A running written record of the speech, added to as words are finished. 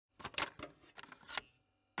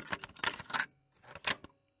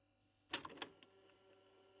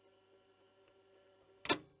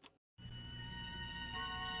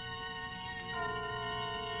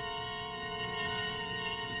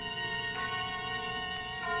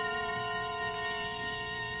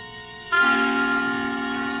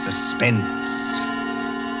Suspense.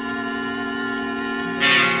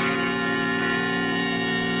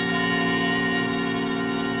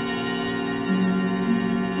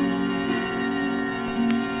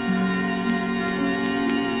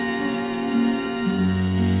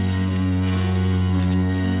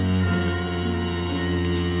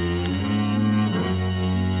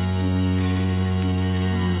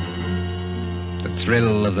 The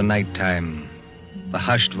thrill of the nighttime, the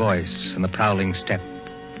hushed voice and the prowling step,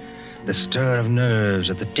 the stir of nerves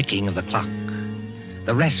at the ticking of the clock,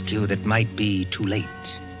 the rescue that might be too late,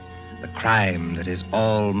 the crime that is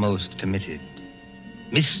almost committed,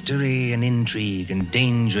 mystery and intrigue and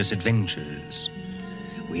dangerous adventures.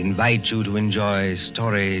 We invite you to enjoy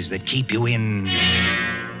stories that keep you in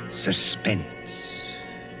suspense.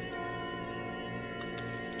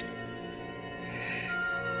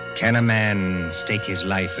 Can a man stake his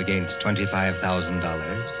life against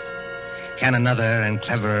 $25,000? Can another and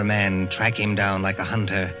cleverer man track him down like a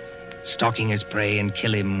hunter, stalking his prey and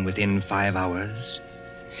kill him within 5 hours?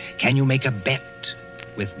 Can you make a bet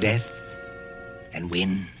with death and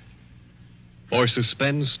win? For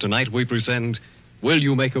Suspense, tonight we present Will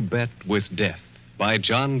You Make a Bet with Death by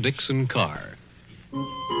John Dickson Carr.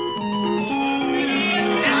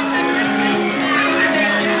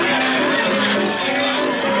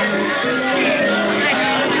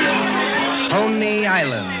 Coney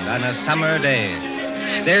Island on a summer day.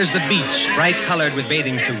 There's the beach, bright colored with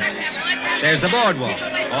bathing suits. There's the boardwalk,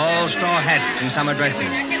 all straw hats and summer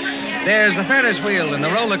dresses. There's the Ferris wheel and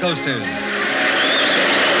the roller coasters.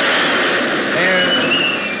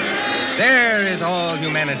 There is all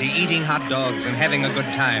humanity eating hot dogs and having a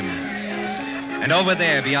good time. And over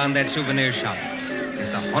there, beyond that souvenir shop, is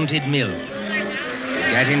the haunted mill.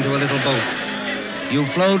 You get into a little boat. You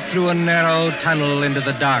float through a narrow tunnel into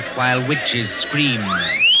the dark while witches scream.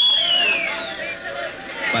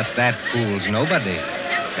 But that fools nobody,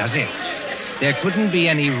 does it? There couldn't be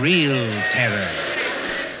any real terror,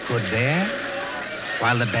 could there?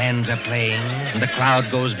 While the bands are playing and the crowd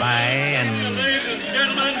goes by and... Ladies and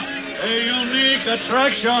gentlemen, a unique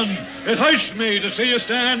attraction. It hurts me to see you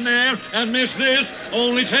stand there and miss this.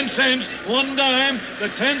 Only 10 cents, 1 dime, the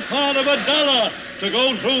 10th part of $1 to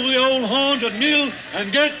go through the old haunted mill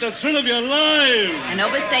and get the thrill of your lives. An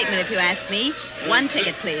overstatement, if you ask me. 1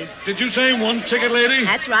 ticket, please. Did you say 1 ticket, lady?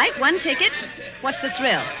 That's right, 1 ticket. What's the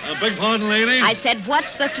thrill? Beg pardon, lady? I said,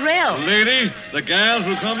 what's the thrill? Lady, the gals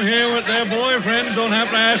who come here with their boyfriends don't have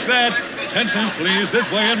to ask that. 10 cents, please, this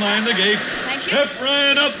way and mind the gate. Thank you. Step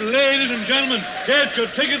right up, ladies and gentlemen. Get your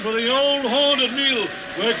ticket for the old haunted mill,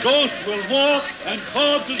 where ghosts will walk and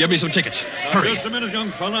corpses... Give me some tickets. Now, Hurry. just a minute,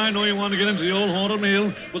 young fella. I know you want to get into the old haunted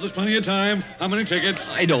mill, but there's plenty of time. How many tickets?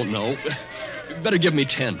 I don't know. You better give me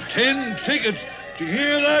 10. 10 tickets. Do you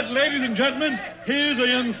hear that, ladies and gentlemen? Here's a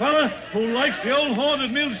young fella who likes the old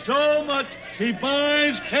haunted mill so much, he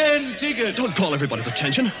buys 10 tickets. Don't call everybody's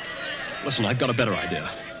attention. Listen, I've got a better idea.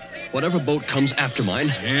 Whatever boat comes after mine,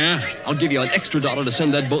 Yeah? I'll give you an extra $1 to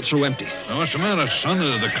send that boat through empty. Now, what's the matter, son?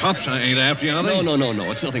 The cops ain't after you, are they?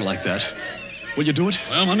 No. It's nothing like that. Will you do it?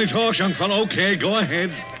 Well, money talks, young fellow. Okay, go ahead.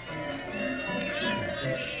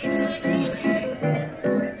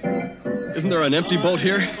 Isn't there an empty boat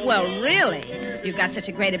here? Well, really? You've got such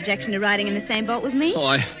a great objection to riding in the same boat with me?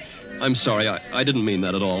 Oh, I'm sorry. I didn't mean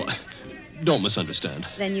that at all. Don't misunderstand.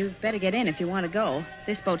 Then you'd better get in if you want to go.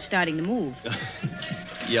 This boat's starting to move.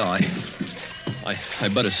 Yeah, I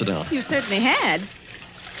better sit down. You certainly had.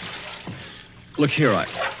 Look here,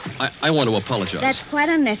 I want to apologize. That's quite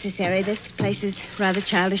unnecessary. This place is rather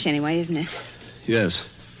childish anyway, isn't it? Yes,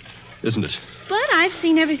 isn't it? But I've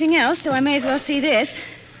seen everything else, so I may as well see this.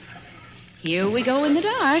 Here we go in the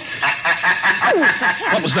dark.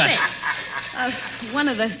 What was that? One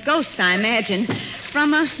of the ghosts, I imagine,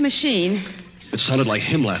 from a machine. It sounded like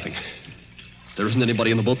him laughing. There isn't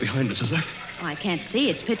anybody in the boat behind us, is there? Oh, I can't see.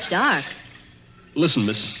 It's pitch dark. Listen,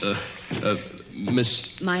 Miss...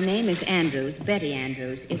 My name is Andrews, Betty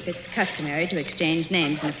Andrews, if it's customary to exchange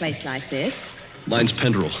names in a place like this. Mine's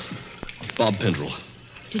Pendrell. Bob Pendrell.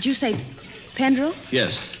 Did you say Pendrell?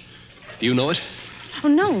 Yes. Do you know it? Oh,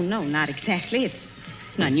 no, not exactly.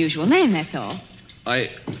 It's an unusual name, that's all. I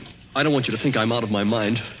don't want you to think I'm out of my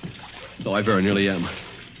mind, though I very nearly am.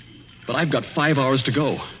 But I've got 5 hours to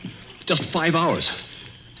go. It's just 5 hours.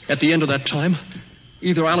 At the end of that time,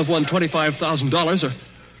 either I'll have won $25,000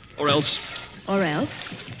 or else... Or else?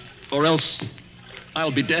 Or else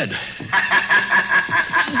I'll be dead.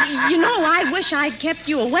 You know, I wish I'd kept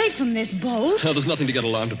you away from this boat. Well, there's nothing to get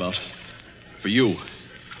alarmed about. For you.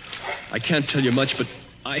 I can't tell you much, but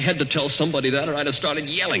I had to tell somebody that or I'd have started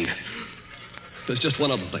yelling. There's just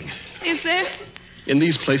one other thing. Is there? In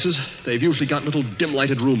these places, they've usually got little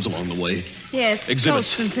dim-lighted rooms along the way. Yes, Exhibits.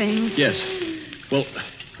 boats and things. Yes. Well,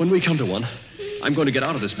 when we come to one, I'm going to get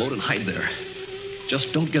out of this boat and hide there.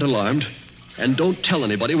 Just don't get alarmed, and don't tell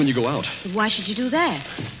anybody when you go out. But why should you do that?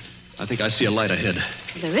 I think I see a light ahead.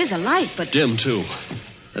 Well, there is a light, but... Dim, too.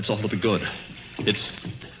 That's all to the good. It's...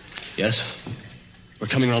 Yes? We're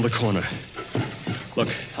coming around the corner. Look,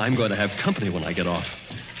 I'm going to have company when I get off.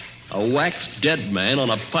 A waxed dead man on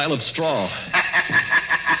a pile of straw.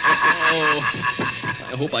 Oh,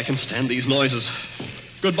 I hope I can stand these noises.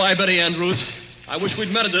 Goodbye, Betty Andrews. I wish we'd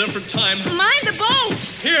met at a different time. Mind the boat!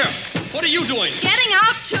 Here, what are you doing? Getting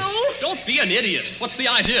out, too? Don't be an idiot. What's the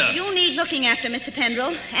idea? You need looking after, Mr.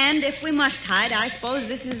 Pendrell. And if we must hide, I suppose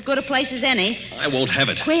this is as good a place as any. I won't have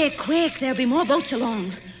it. Quick, quick. There'll be more boats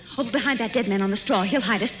along. Over behind that dead man on the straw. He'll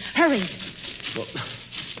hide us. Hurry. Well...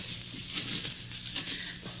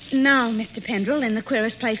 Now, Mr. Pendrell, in the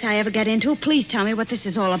queerest place I ever get into, please tell me what this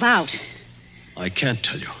is all about. I can't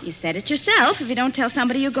tell you. You said it yourself. If you don't tell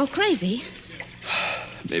somebody, you'll go crazy.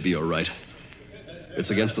 Maybe you're right.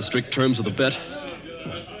 It's against the strict terms of the bet.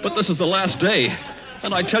 But this is the last day.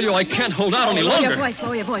 And I tell you, I can't hold out any longer.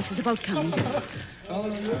 Lower your voice. There's a boat coming.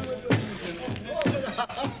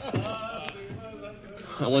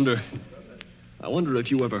 I wonder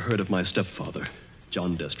if you ever heard of my stepfather,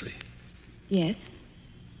 John Destry. Yes.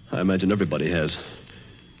 I imagine everybody has.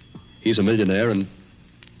 He's a millionaire, and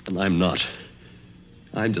I'm not.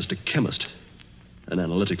 I'm just a chemist, an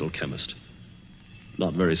analytical chemist.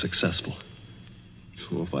 Not very successful.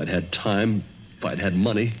 So if I'd had time, if I'd had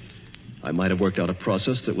money, I might have worked out a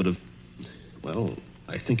process that would have... Well,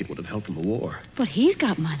 I think it would have helped in the war. But he's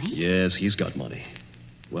got money. Yes, he's got money.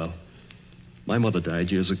 Well, my mother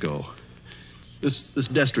died years ago. This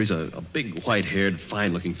Destry's a big, white-haired,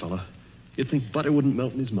 fine-looking fella. You'd think butter wouldn't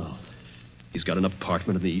melt in his mouth. He's got an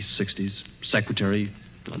apartment in the East 60s, secretary,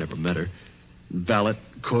 I never met her, valet,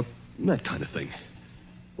 cook, that kind of thing.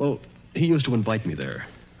 Well, he used to invite me there.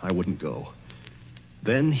 I wouldn't go.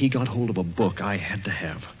 Then he got hold of a book I had to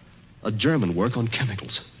have, a German work on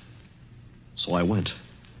chemicals. So I went.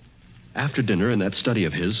 After dinner in that study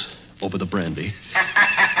of his, over the brandy...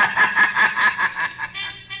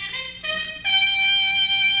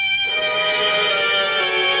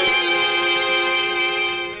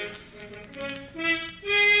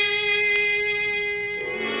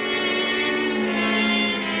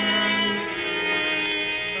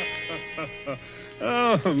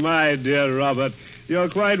 Oh, my dear Robert, you're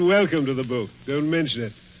quite welcome to the book. Don't mention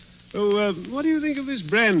it. Oh, what do you think of this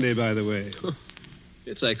brandy, by the way?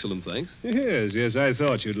 It's excellent, thanks. Yes, I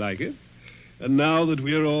thought you'd like it. And now that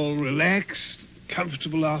we're all relaxed,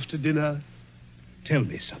 comfortable after dinner, tell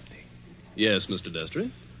me something. Yes, Mr.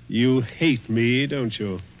 Destry? You hate me, don't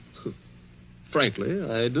you? Frankly,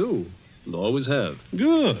 I do. And always have.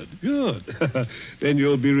 Good. Then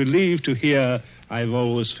you'll be relieved to hear I've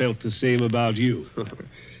always felt the same about you.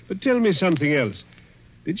 But tell me something else.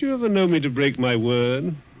 Did you ever know me to break my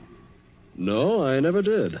word? No, I never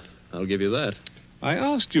did. I'll give you that. I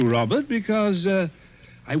asked you, Robert, because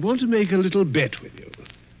I want to make a little bet with you.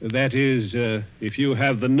 That is, if you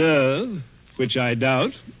have the nerve, which I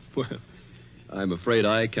doubt. Well, I'm afraid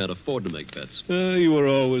I can't afford to make bets. You were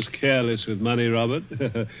always careless with money, Robert.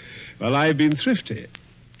 Well, I've been thrifty.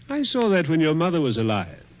 I saw that when your mother was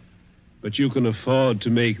alive. But you can afford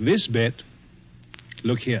to make this bet.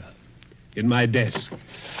 Look here, in my desk.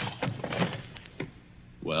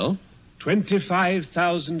 Well?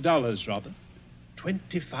 $25,000, Robert.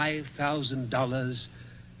 $25,000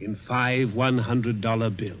 in 5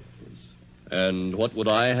 $100 bills. And what would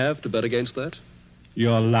I have to bet against that?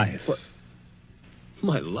 Your life. What?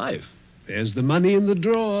 My life? There's the money in the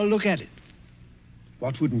drawer. Look at it.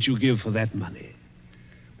 What wouldn't you give for that money?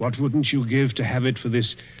 What wouldn't you give to have it for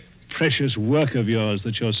this precious work of yours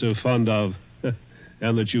that you're so fond of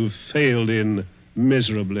and that you've failed in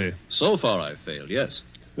miserably? So far I've failed, yes.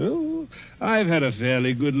 Oh, I've had a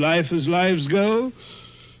fairly good life as lives go.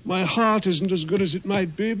 My heart isn't as good as it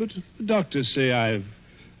might be, but the doctors say I'll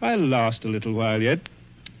last a little while yet.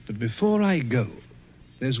 But before I go,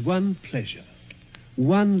 there's one pleasure,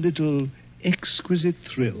 one little exquisite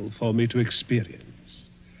thrill for me to experience.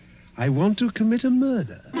 I want to commit a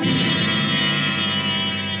murder.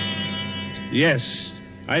 Yes,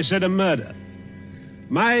 I said a murder.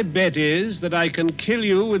 My bet is that I can kill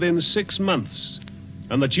you within 6 months,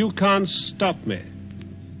 and that you can't stop me,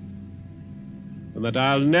 and that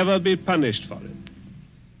I'll never be punished for it.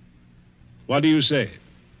 What do you say?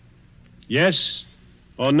 Yes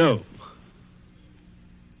or no?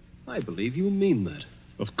 I believe you mean that.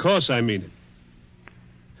 Of course I mean it.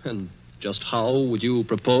 And Just how would you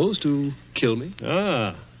propose to kill me?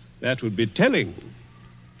 Ah, that would be telling.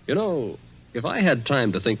 You know, if I had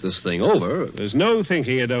time to think this thing over... There's no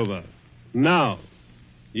thinking it over. Now.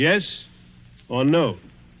 Yes or no?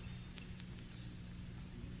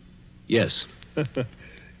 Yes.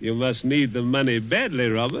 You must need the money badly,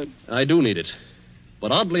 Robert. I do need it.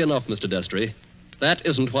 But oddly enough, Mr. Destry, that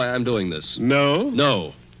isn't why I'm doing this. No?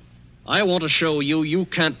 No. I want to show you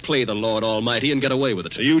can't play the Lord Almighty and get away with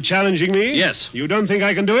it. Are you challenging me? Yes. You don't think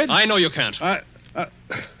I can do it? I know you can't.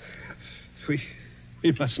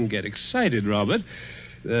 We mustn't get excited, Robert.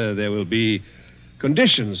 There will be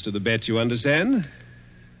conditions to the bet, you understand?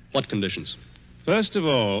 What conditions? First of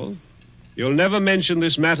all, you'll never mention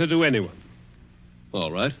this matter to anyone.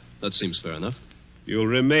 All right. That seems fair enough. You'll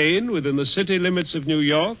remain within the city limits of New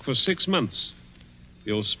York for 6 months.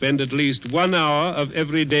 You'll spend at least 1 hour of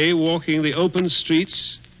every day walking the open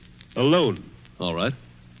streets alone. All right.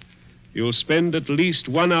 You'll spend at least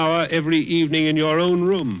 1 hour every evening in your own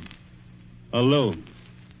room, alone.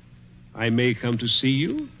 I may come to see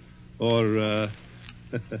you, or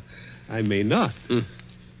I may not.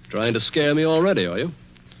 Trying to scare me already, are you?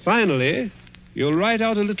 Finally, you'll write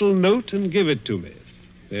out a little note and give it to me.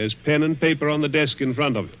 There's pen and paper on the desk in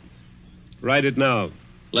front of you. Write it now.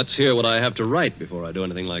 Let's hear what I have to write before I do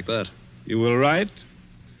anything like that. You will write,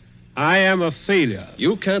 I am a failure.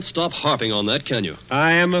 You can't stop harping on that, can you?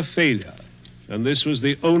 I am a failure, and this was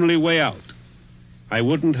the only way out. I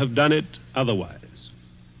wouldn't have done it otherwise.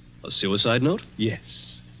 A suicide note? Yes.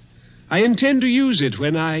 I intend to use it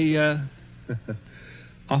when I,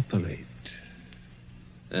 operate.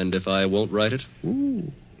 And if I won't write it?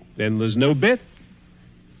 Ooh, then there's no bet.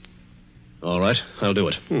 All right, I'll do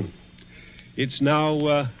it. It's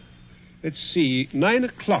now, let's see, 9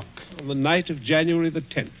 o'clock on the night of January the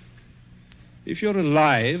 10th. If you're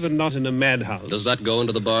alive and not in a madhouse... Does that go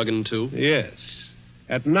into the bargain, too? Yes.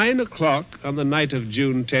 At 9 o'clock on the night of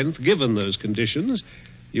June 10th, given those conditions,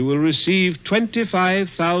 you will receive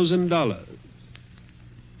 $25,000.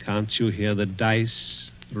 Can't you hear the dice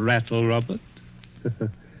rattle, Robert?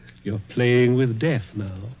 You're playing with death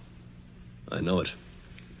now. I know it.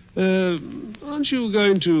 Aren't you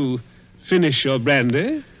going to finish your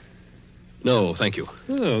brandy? No, thank you.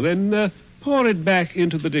 Oh, then pour it back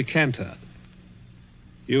into the decanter.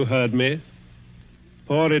 You heard me.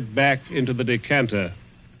 Pour it back into the decanter.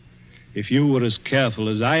 If you were as careful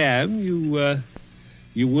as I am,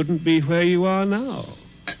 you wouldn't be where you are now.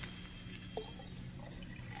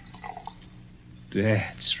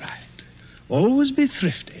 That's right. Always be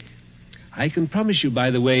thrifty. I can promise you, by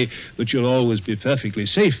the way, that you'll always be perfectly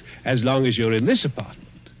safe as long as you're in this apartment.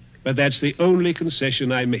 But that's the only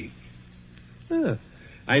concession I make.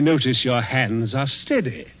 I notice your hands are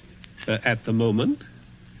steady at the moment.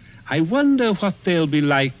 I wonder what they'll be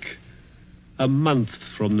like a month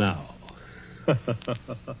from now.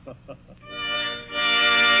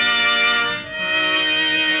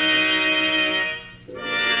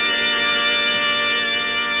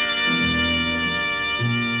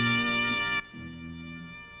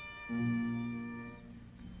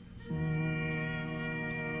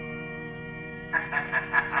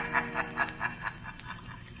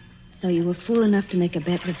 So you were fool enough to make a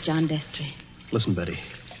bet with John Destry. Listen, Betty.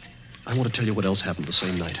 I want to tell you what else happened the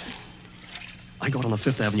same night. I got on a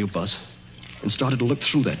Fifth Avenue bus and started to look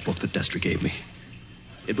through that book that Destry gave me.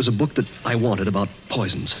 It was a book that I wanted about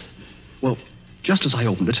poisons. Well, just as I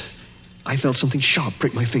opened it, I felt something sharp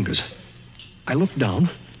prick my fingers. I looked down,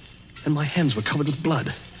 and my hands were covered with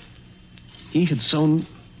blood. He had sewn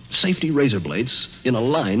safety razor blades in a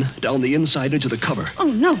line down the inside edge of the cover. Oh,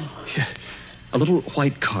 no. Yeah. A little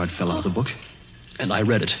white card fell out of the book, and I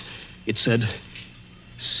read it. It said,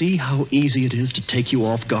 "See how easy it is to take you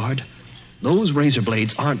off guard? Those razor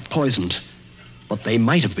blades aren't poisoned, but they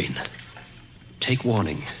might have been. Take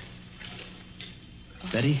warning."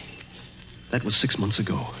 Betty, that was 6 months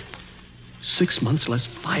ago. 6 months less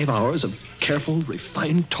 5 hours of careful,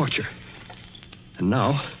 refined torture. And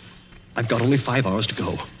now, I've got only 5 hours to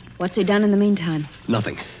go. What's he done in the meantime?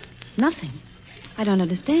 Nothing. Nothing. I don't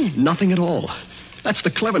understand. Nothing at all. That's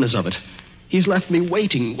the cleverness of it. He's left me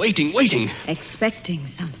waiting. Expecting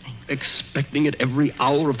something. Expecting it every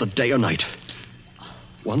hour of the day or night.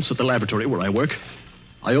 Once at the laboratory where I work,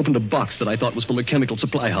 I opened a box that I thought was from a chemical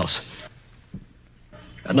supply house.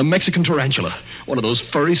 And a Mexican tarantula, one of those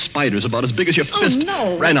furry spiders about as big as your fist,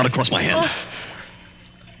 ran out across my hand.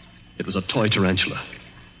 It was a toy tarantula.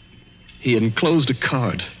 He enclosed a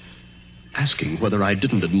card asking whether I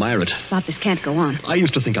didn't admire it. Bob, this can't go on. I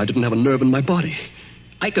used to think I didn't have a nerve in my body.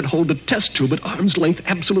 I could hold a test tube at arm's length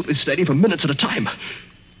absolutely steady for minutes at a time.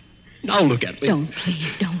 Now look at me. Don't,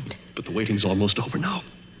 please, don't. But the waiting's almost over now.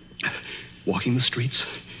 Walking the streets,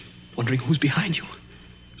 wondering who's behind you.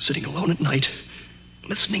 Sitting alone at night,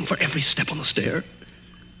 listening for every step on the stair.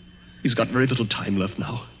 He's got very little time left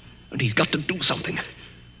now, and he's got to do something.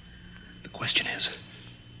 The question is,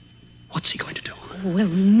 what's he going to do? Well,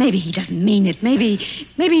 maybe he doesn't mean it. Maybe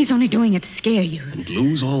he's only doing it to scare you. And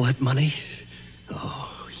lose all that money?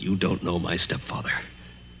 Oh, you don't know my stepfather.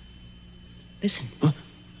 Listen. Huh?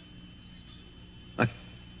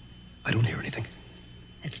 I don't hear anything.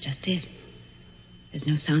 That's just it. There's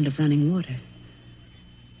no sound of running water.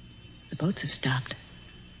 The boats have stopped.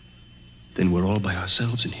 Then we're all by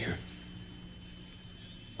ourselves in here.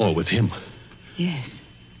 Or with him. Yes.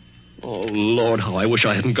 Oh, Lord, how I wish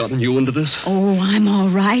I hadn't gotten you into this. Oh, I'm all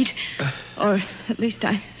right. Or at least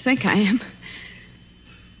I think I am.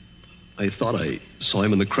 I thought I saw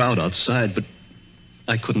him in the crowd outside, but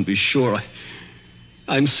I couldn't be sure.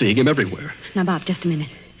 I'm seeing him everywhere. Now, Bob, just a minute.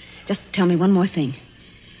 Just tell me one more thing.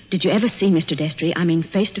 Did you ever see Mr. Destry, I mean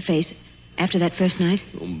face to face, after that first night?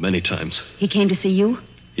 Oh, many times. He came to see you?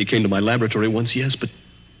 He came to my laboratory once, yes, but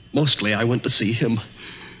mostly I went to see him.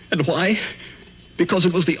 And why? Because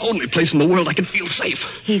it was the only place in the world I could feel safe.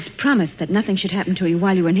 He's promised that nothing should happen to you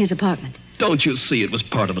while you were in his apartment. Don't you see it was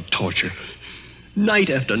part of the torture? Night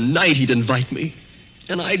after night he'd invite me,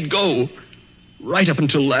 and I'd go. Right up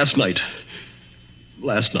until last night.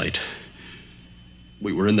 Last night.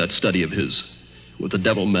 We were in that study of his, with the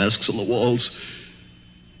devil masks on the walls,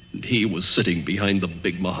 and he was sitting behind the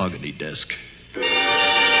big mahogany desk.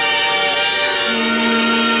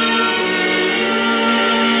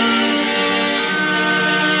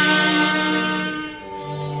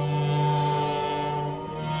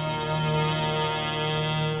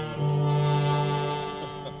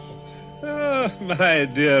 My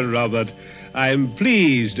dear Robert, I'm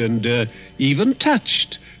pleased and even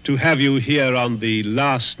touched to have you here on the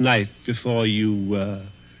last night before you...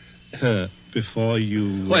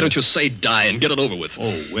 Why don't you say die and get it over with?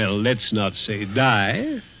 Oh, well, let's not say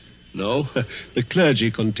die. No? The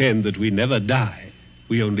clergy contend that we never die.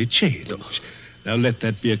 We only change. No. Now, let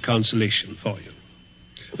that be a consolation for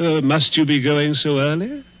you. Must you be going so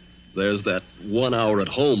early? There's that 1 hour at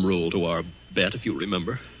home rule to our bet, if you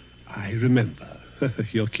remember. I remember.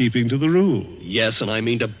 You're keeping to the rule. Yes, and I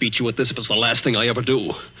mean to beat you at this if it's the last thing I ever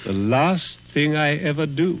do. The last thing I ever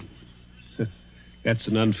do. That's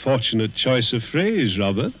an unfortunate choice of phrase,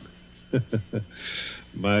 Robert.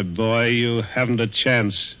 My boy, you haven't a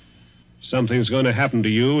chance. Something's going to happen to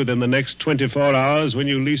you within the next 24 hours when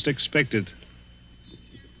you least expect it.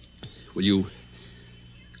 Will you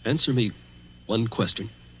answer me one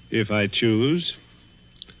question? If I choose.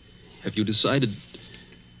 Have you decided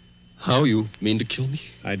how you mean to kill me?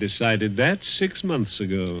 I decided that 6 months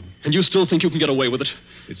ago. And you still think you can get away with it?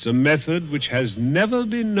 It's a method which has never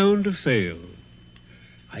been known to fail.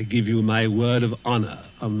 I give you my word of honor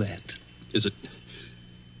on that. Is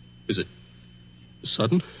it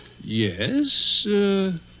sudden? Yes,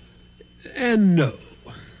 and no.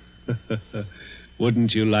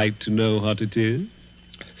 Wouldn't you like to know what it is?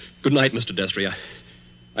 Good night, Mr. Destry.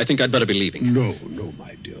 I think I'd better be leaving. No,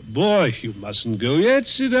 my dear boy, you mustn't go yet.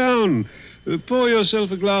 Sit down. Pour yourself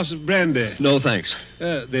a glass of brandy. No, thanks.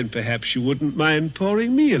 Then perhaps you wouldn't mind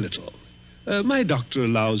pouring me a little. My doctor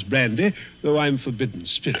allows brandy, though I'm forbidden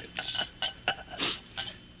spirits.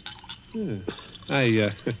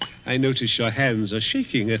 I notice your hands are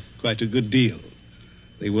shaking quite a good deal.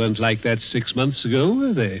 They weren't like that 6 months ago,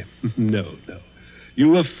 were they? No. You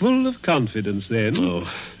were full of confidence then. Oh.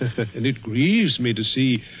 And it grieves me to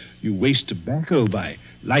see you waste tobacco by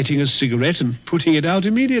lighting a cigarette and putting it out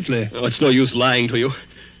immediately. Oh, it's no use lying to you.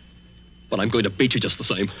 But I'm going to beat you just the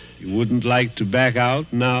same. You wouldn't like to back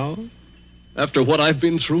out now? After what I've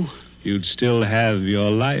been through? You'd still have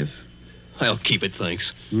your life. I'll keep it,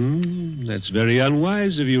 thanks. That's very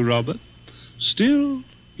unwise of you, Robert. Still,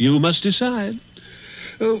 you must decide.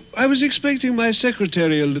 Oh, I was expecting my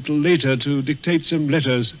secretary a little later to dictate some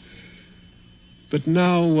letters. But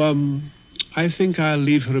now, I think I'll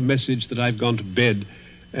leave her a message that I've gone to bed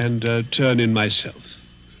and turn in myself.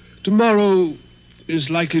 Tomorrow is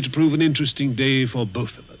likely to prove an interesting day for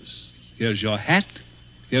both of us. Here's your hat,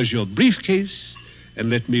 here's your briefcase, and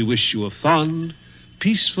let me wish you a fond,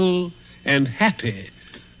 peaceful, and happy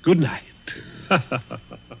good night.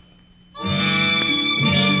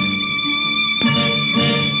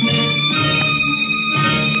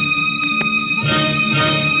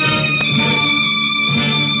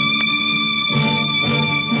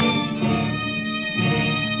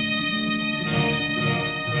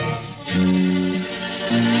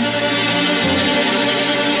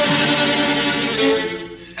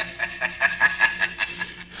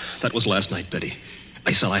 That was last night, Betty.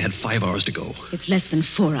 I said I had 5 hours to go. It's less than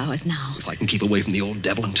 4 hours now. If I can keep away from the old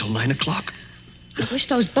devil until 9 o'clock. I wish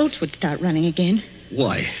those boats would start running again.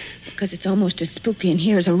 Why? Because it's almost as spooky in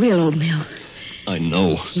here as a real old mill. I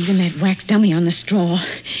know. Even that wax dummy on the straw.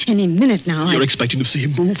 Any minute now. You're expecting to see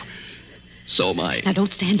him move? So am I. Now,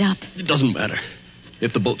 don't stand up. It doesn't matter.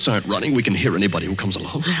 If the boats aren't running, we can hear anybody who comes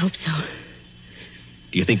along. I hope so.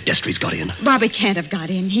 Do you think Destry's got in? Bobby can't have got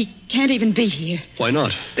in. He can't even be here. Why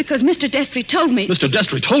not? Because Mr. Destry told me... Mr.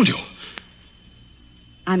 Destry told you?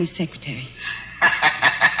 I'm his secretary.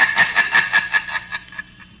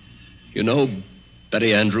 You know,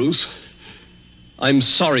 Betty Andrews, I'm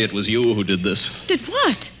sorry it was you who did this. Did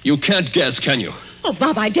what? You can't guess, can you? Oh,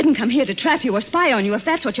 Bob, I didn't come here to trap you or spy on you. If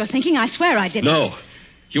that's what you're thinking, I swear I didn't. No.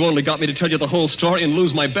 You only got me to tell you the whole story and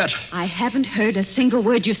lose my bet. I haven't heard a single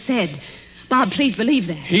word you said. Bob, please believe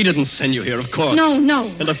that. He didn't send you here, of course. No.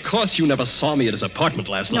 And of course you never saw me at his apartment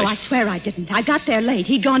last night. No, I swear I didn't. I got there late.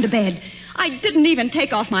 He'd gone to bed. I didn't even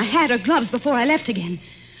take off my hat or gloves before I left again.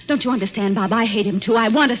 Don't you understand, Bob? I hate him, too. I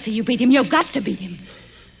want to see you beat him. You've got to beat him.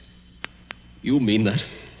 You mean that?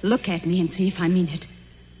 Look at me and see if I mean it.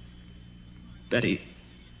 Betty,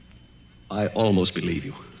 I almost believe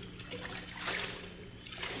you.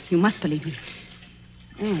 You must believe me.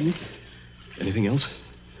 And Anything else?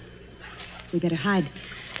 we better hide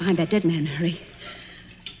behind that dead man. Hurry.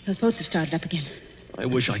 Those boats have started up again. I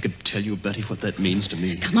wish I could tell you, Betty, what that means to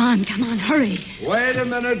me. Come on, hurry. Wait a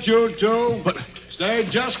minute, you two. What? Stay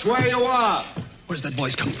just where you are. Where's that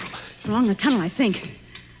voice coming from? Along the tunnel, I think.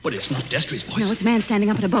 But it's not Destry's voice. No, it's a man standing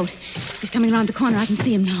up in a boat. He's coming around the corner. I can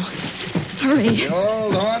see him now. Hurry. The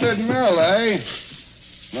old haunted mill, eh?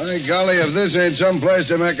 My golly, if this ain't some place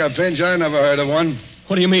to make a pinch, I never heard of one.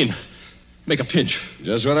 What do you mean? Make a pinch?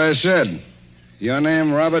 Just what I said. Your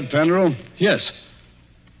name, Robert Pendrell? Yes.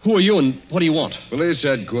 Who are you and what do you want? Police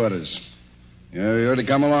headquarters. You're to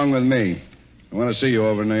come along with me. I want to see you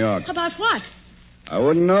over in New York. About what? I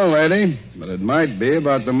wouldn't know, lady, but it might be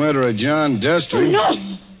about the murder of John Destry. Oh,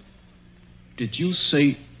 no. Did you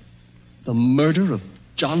say the murder of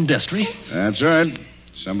John Destry? That's right.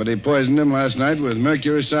 Somebody poisoned him last night with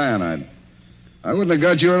mercury cyanide. I wouldn't have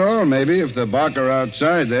got you at all, maybe, if the barker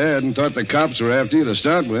outside there hadn't thought the cops were after you to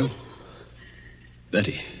start with.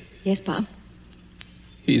 Betty, Yes, Bob?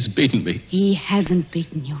 he's beaten me. He hasn't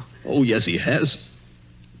beaten you. Oh, yes, he has.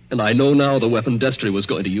 And I know now the weapon Destry was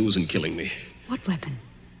going to use in killing me. What weapon?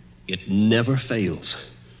 It never fails.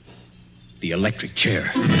 The electric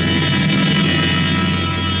chair.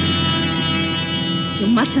 You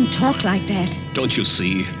mustn't talk like that. Don't you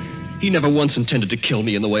see? He never once intended to kill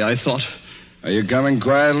me in the way I thought. Are you coming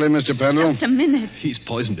quietly, Mr. Pendrell? Just a minute. He's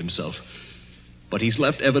poisoned himself. But he's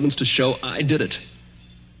left evidence to show I did it.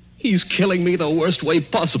 He's killing me the worst way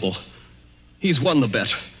possible. He's won the bet.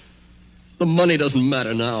 The money doesn't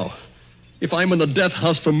matter now. If I'm in the death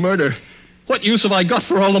house for murder, what use have I got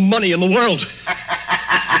for all the money in the world?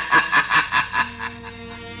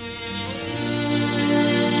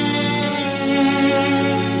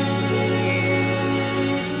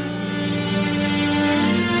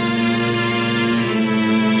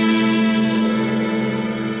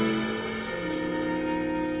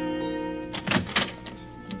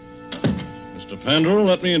 Pendrell,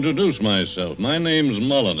 let me introduce myself. My name's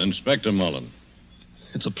Mullen, Inspector Mullen.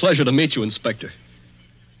 It's a pleasure to meet you, Inspector.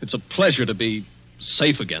 It's a pleasure to be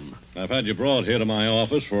safe again. I've had you brought here to my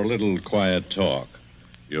office for a little quiet talk.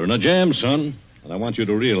 You're in a jam, son, and I want you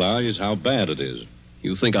to realize how bad it is.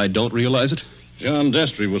 You think I don't realize it? John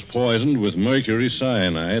Destry was poisoned with mercury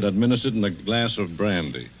cyanide administered in a glass of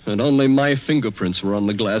brandy. And only my fingerprints were on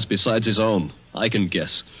the glass besides his own. I can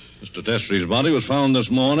guess. Mr. Destry's body was found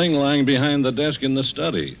this morning lying behind the desk in the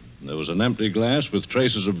study. There was an empty glass with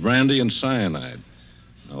traces of brandy and cyanide.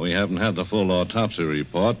 Now, we haven't had the full autopsy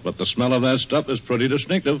report, but the smell of that stuff is pretty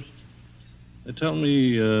distinctive. They tell me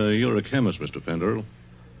you're a chemist, Mr. Pendrell.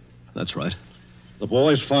 That's right. The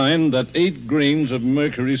boys find that 8 grains of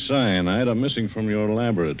mercury cyanide are missing from your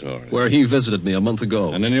laboratory. Where he visited me a month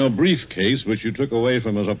ago. And in your briefcase, which you took away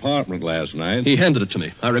from his apartment last night... He handed it to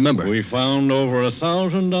me. I remember. We found over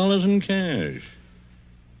 $1,000 in cash.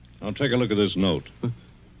 Now, take a look at this note. Huh?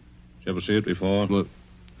 Did you ever see it before? Well,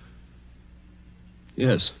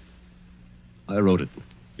 yes. I wrote it.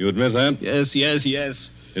 You admit that? Yes.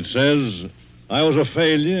 It says, I was a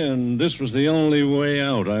failure, and this was the only way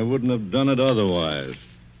out. I wouldn't have done it otherwise.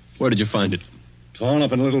 Where did you find it? Torn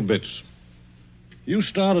up in little bits. You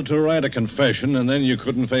started to write a confession, and then you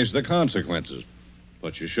couldn't face the consequences.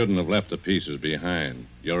 But you shouldn't have left the pieces behind.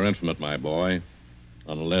 You're intimate, my boy.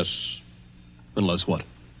 Unless Unless what?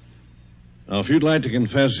 Now, if you'd like to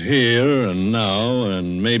confess here and now,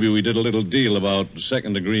 and maybe we did a little deal about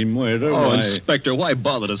second-degree murder, Oh, why... Inspector, why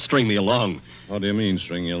bother to string me along? What do you mean,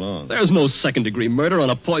 string you along? There's no second-degree murder on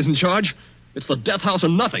a poison charge. It's the death house or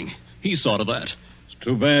nothing. He saw to that. It's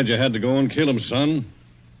too bad you had to go and kill him, son.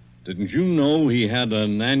 Didn't you know he had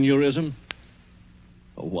an aneurysm?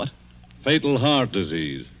 A what? Fatal heart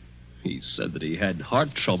disease. He said that he had heart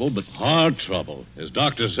trouble, but... Heart trouble. His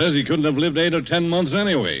doctor says he couldn't have lived 8 or 10 months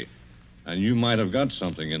anyway. And you might have got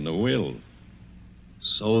something in the will.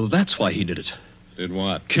 So that's why he did it. Did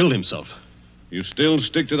what? Killed himself. You still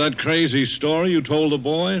stick to that crazy story you told the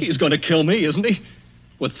boys? He's going to kill me, isn't he?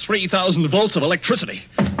 With 3,000 volts of electricity.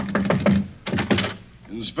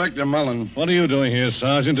 Inspector Mullen. What are you doing here,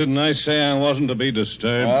 Sergeant? Didn't I say I wasn't to be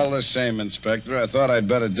disturbed? All the same, Inspector, I thought I'd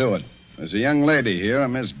better do it. There's a young lady here, a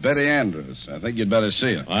Miss Betty Andrews. I think you'd better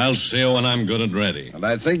see her. I'll see her when I'm good and ready. And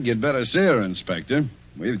I think you'd better see her, Inspector.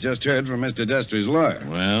 We've just heard from Mr. Destry's lawyer.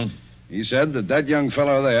 Well? He said that young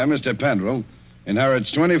fellow there, Mr. Pendrell,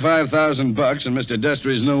 inherits $25,000 in Mr.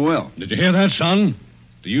 Destry's new will. Did you hear that, son?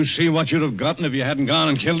 Do you see what you'd have gotten if you hadn't gone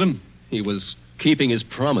and killed him? He was keeping his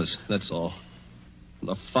promise, that's all. And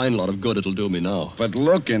a fine lot of good it'll do me now. But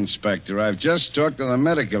look, Inspector, I've just talked to the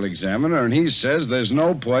medical examiner, and he says there's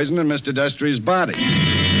no poison in Mr. Destry's body.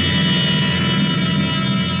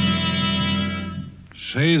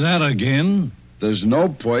 Say that again? There's no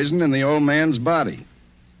poison in the old man's body.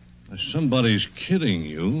 Somebody's kidding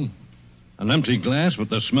you. An empty glass with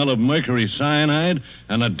the smell of mercury cyanide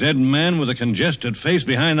and a dead man with a congested face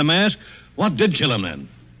behind the mask? What did kill him then?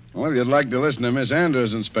 Well, if you'd like to listen to Miss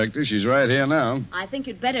Andrews, Inspector, she's right here now. I think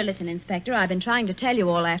you'd better listen, Inspector. I've been trying to tell you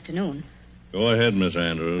all afternoon. Go ahead, Miss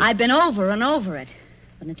Andrews. I've been over and over it.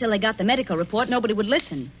 But until they got the medical report, nobody would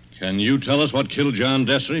listen. Can you tell us what killed John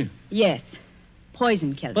Destry? Yes.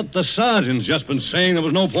 Poison killed him. But the sergeant's just been saying there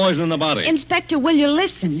was no poison in the body. Inspector, will you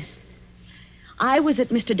listen? I was at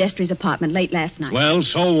Mr. Destry's apartment late last night. Well,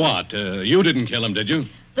 so what? You didn't kill him, did you?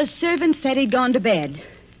 The servant said he'd gone to bed.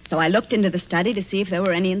 So I looked into the study to see if there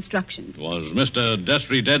were any instructions. Was Mr.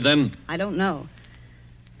 Destry dead then? I don't know.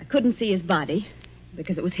 I couldn't see his body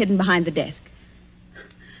because it was hidden behind the desk.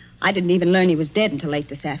 I didn't even learn he was dead until late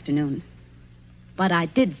this afternoon. But I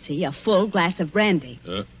did see a full glass of brandy.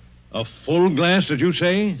 A full glass, did you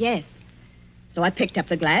say? Yes. So I picked up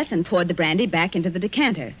the glass and poured the brandy back into the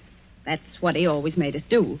decanter. That's what he always made us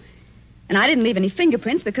do. And I didn't leave any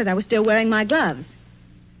fingerprints because I was still wearing my gloves.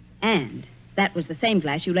 And that was the same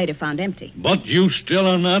glass you later found empty. But you still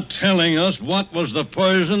are not telling us what was the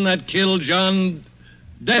poison that killed John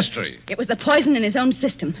Destry. It was the poison in his own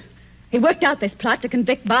system. He worked out this plot to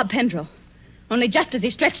convict Bob Pendrell. Only just as he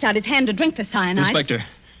stretched out his hand to drink the cyanide... Inspector,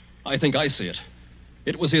 I think I see it.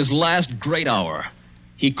 It was his last great hour.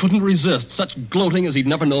 He couldn't resist such gloating as he'd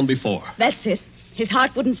never known before. That's it. His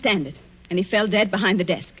heart wouldn't stand it, and he fell dead behind the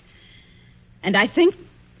desk. And I think,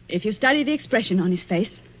 if you study the expression on his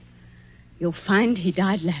face, you'll find he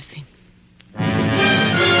died laughing.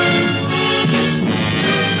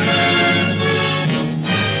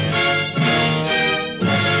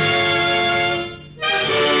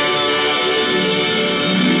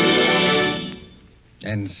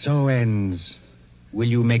 And so ends Will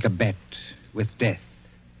You Make a Bet with Death?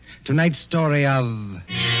 Tonight's story of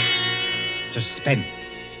Suspense.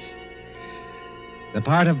 The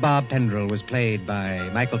part of Bob Pendrell was played by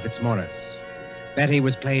Michael Fitzmaurice. Betty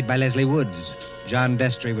was played by Lesley Woods. John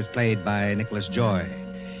Destry was played by Nicholas Joy.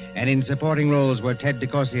 And in supporting roles were Ted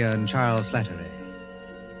Corsia and Charles Slattery.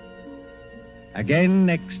 Again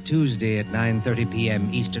next Tuesday at 9:30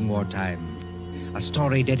 p.m. Eastern Wartime. A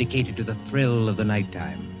story dedicated to the thrill of the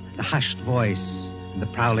nighttime, the hushed voice and the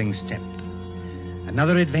prowling step.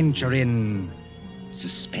 Another adventure in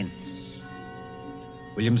Suspense.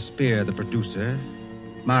 William Spier, the producer.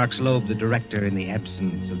 Marx Loeb, the director, in the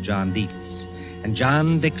absence of John Dietz. And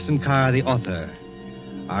John Dickson Carr, the author,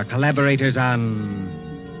 are collaborators on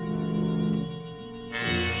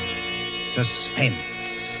Suspense.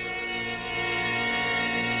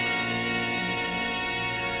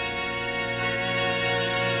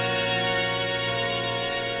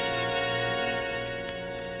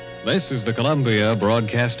 This is the Columbia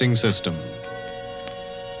Broadcasting System.